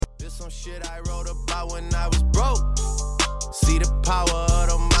just some shit I wrote about when I was broke. See, the power of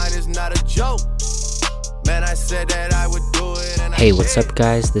the mind is not a joke. Man, I said that I would do it. And hey, what's up,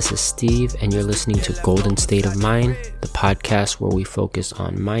 guys? This is Steve, and you're listening to Golden State of Mind, the podcast where we focus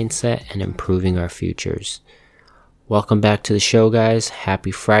on mindset and improving our futures. Welcome back to the show, guys.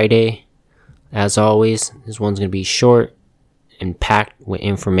 Happy Friday. As always, this one's going to be short and packed with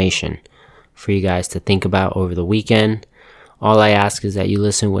information for you guys to think about over the weekend. All I ask is that you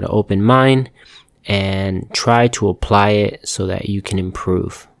listen with an open mind and try to apply it so that you can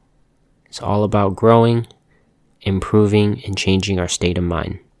improve. It's all about growing, improving, and changing our state of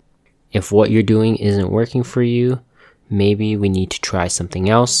mind. If what you're doing isn't working for you, maybe we need to try something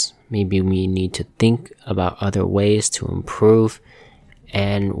else. Maybe we need to think about other ways to improve.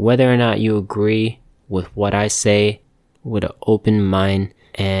 And whether or not you agree with what I say, with an open mind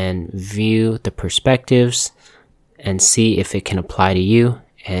and view the perspectives and see if it can apply to you,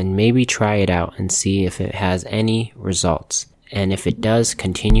 and maybe try it out and see if it has any results. And if it does,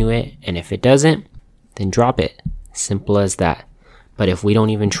 continue it. And if it doesn't, then drop it. Simple as that. But if we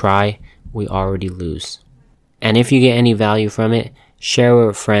don't even try, we already lose. And if you get any value from it, share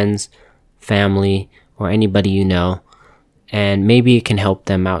with friends, family, or anybody you know. And maybe it can help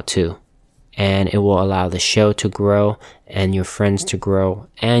them out too. And it will allow the show to grow and your friends to grow,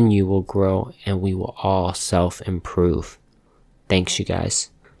 and you will grow, and we will all self-improve. Thanks, you guys.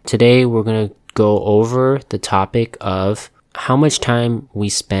 Today, we're going to go over the topic of how much time we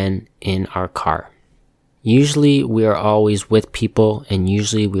spend in our car. Usually, we are always with people, and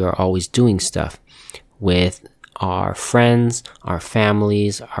usually we are always doing stuff with our friends, our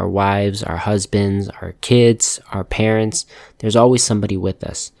families, our wives, our husbands, our kids, our parents. There's always somebody with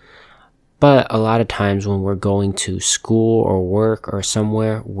us. But a lot of times when we're going to school or work or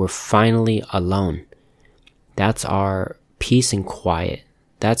somewhere, we're finally alone. That's our peace and quiet.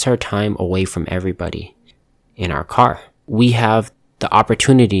 That's our time away from everybody in our car. We have the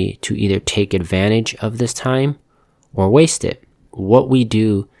opportunity to either take advantage of this time or waste it. What we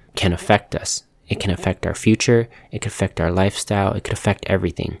do can affect us. It can affect our future. It could affect our lifestyle. It could affect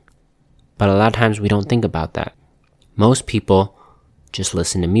everything. But a lot of times we don't think about that. Most people just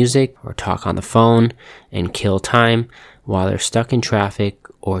listen to music or talk on the phone and kill time while they're stuck in traffic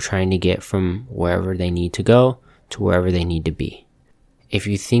or trying to get from wherever they need to go to wherever they need to be. If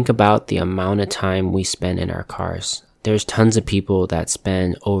you think about the amount of time we spend in our cars, there's tons of people that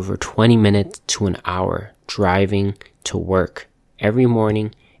spend over 20 minutes to an hour driving to work every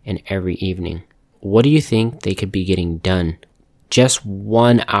morning and every evening. What do you think they could be getting done just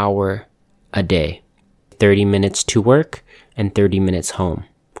 1 hour a day? 30 minutes to work and 30 minutes home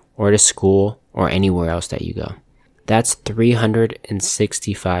or to school or anywhere else that you go. That's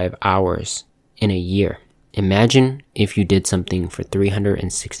 365 hours in a year. Imagine if you did something for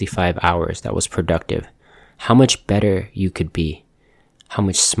 365 hours that was productive. How much better you could be, how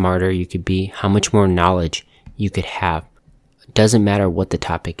much smarter you could be, how much more knowledge you could have. It doesn't matter what the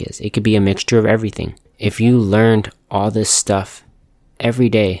topic is. It could be a mixture of everything. If you learned all this stuff every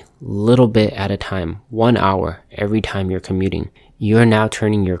day, little bit at a time, 1 hour every time you're commuting, you're now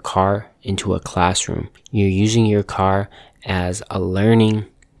turning your car into a classroom. You're using your car as a learning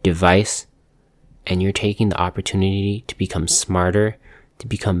device, and you're taking the opportunity to become smarter, to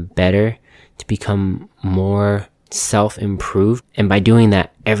become better, to become more self-improved. And by doing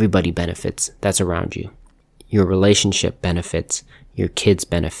that, everybody benefits that's around you. Your relationship benefits, your kids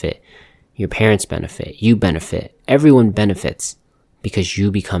benefit, your parents benefit, you benefit, everyone benefits. Because you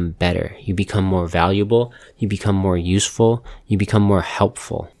become better, you become more valuable, you become more useful, you become more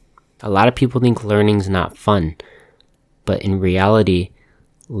helpful. A lot of people think learning's not fun, but in reality,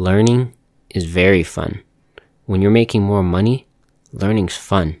 learning is very fun. When you're making more money, learning's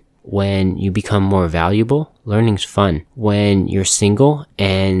fun. When you become more valuable, learning's fun. When you're single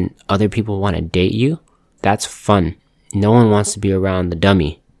and other people want to date you, that's fun. No one wants to be around the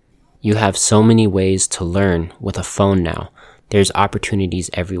dummy. You have so many ways to learn with a phone now. There's opportunities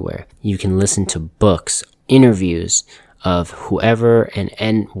everywhere. You can listen to books, interviews of whoever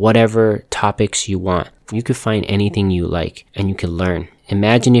and whatever topics you want. You could find anything you like and you can learn.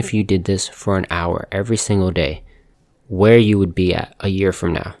 Imagine if you did this for an hour every single day, where you would be at a year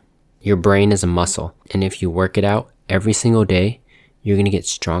from now. Your brain is a muscle, and if you work it out every single day, you're going to get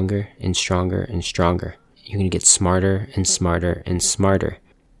stronger and stronger and stronger. You're going to get smarter and smarter and smarter.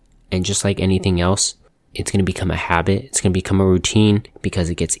 And just like anything else, it's going to become a habit. It's going to become a routine because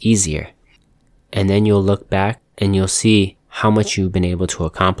it gets easier. And then you'll look back and you'll see how much you've been able to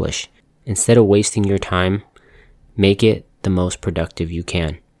accomplish. Instead of wasting your time, make it the most productive you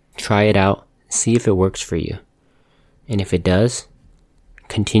can. Try it out. See if it works for you. And if it does,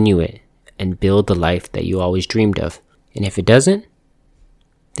 continue it and build the life that you always dreamed of. And if it doesn't,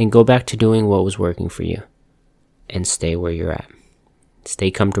 then go back to doing what was working for you and stay where you're at.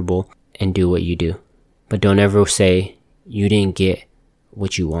 Stay comfortable and do what you do. But don't ever say you didn't get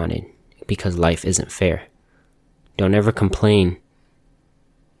what you wanted because life isn't fair. Don't ever complain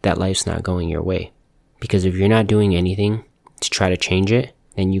that life's not going your way. Because if you're not doing anything to try to change it,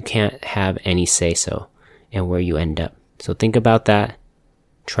 then you can't have any say-so in where you end up. So think about that.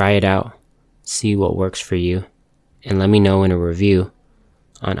 Try it out. See what works for you. And let me know in a review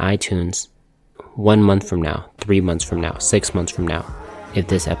on iTunes 1 month from now, 3 months from now, 6 months from now, if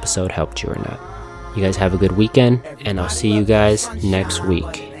this episode helped you or not. You guys have a good weekend, and I'll see you guys next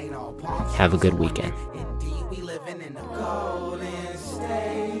week. Have a good weekend.